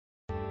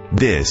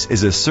This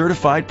is a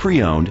certified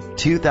pre-owned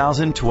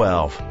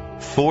 2012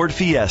 Ford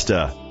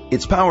Fiesta.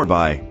 It's powered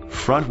by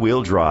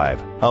front-wheel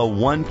drive, a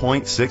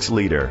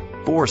 1.6-liter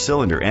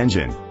 4-cylinder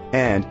engine,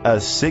 and a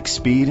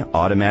 6-speed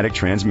automatic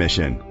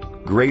transmission.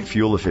 Great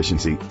fuel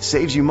efficiency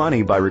saves you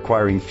money by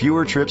requiring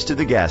fewer trips to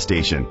the gas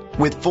station.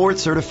 With Ford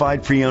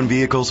certified pre-owned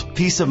vehicles,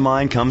 peace of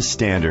mind comes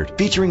standard,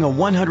 featuring a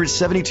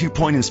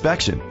 172-point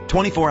inspection,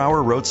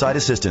 24-hour roadside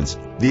assistance,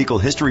 vehicle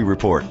history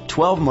report,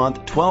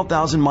 12-month,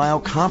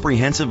 12,000-mile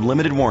comprehensive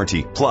limited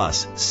warranty,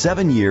 plus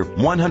 7-year,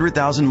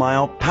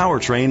 100,000-mile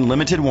powertrain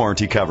limited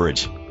warranty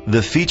coverage.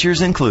 The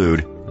features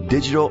include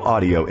digital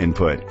audio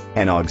input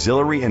and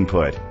auxiliary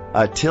input,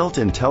 a tilt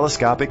and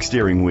telescopic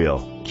steering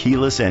wheel,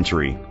 keyless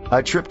entry,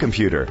 a trip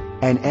computer,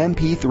 an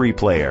MP3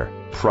 player,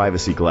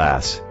 privacy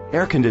glass,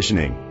 air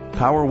conditioning,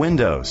 power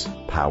windows,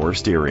 power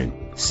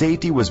steering.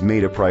 Safety was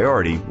made a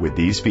priority with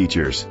these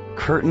features: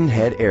 curtain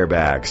head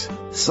airbags,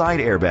 side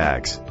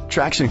airbags,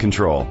 traction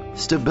control,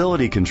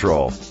 stability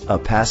control, a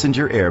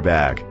passenger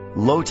airbag,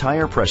 low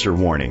tire pressure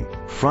warning,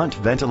 front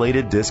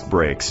ventilated disc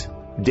brakes,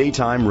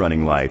 daytime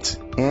running lights,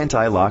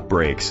 anti-lock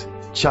brakes,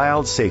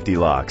 child safety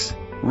locks.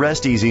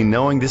 Rest easy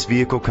knowing this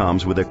vehicle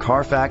comes with a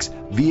Carfax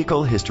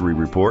Vehicle History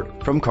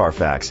Report from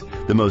Carfax,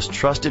 the most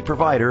trusted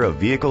provider of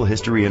vehicle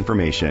history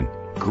information.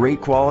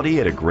 Great quality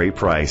at a great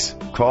price.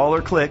 Call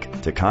or click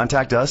to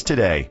contact us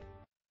today.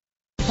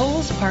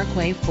 Cowles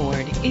Parkway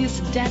Ford is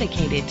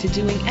dedicated to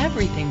doing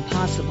everything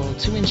possible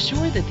to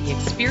ensure that the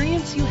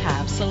experience you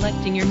have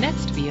selecting your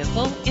next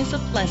vehicle is a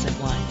pleasant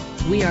one.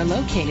 We are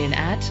located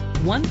at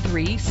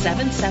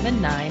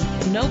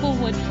 13779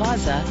 Noblewood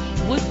Plaza,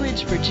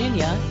 Woodbridge,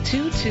 Virginia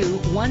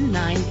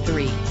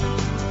 22193.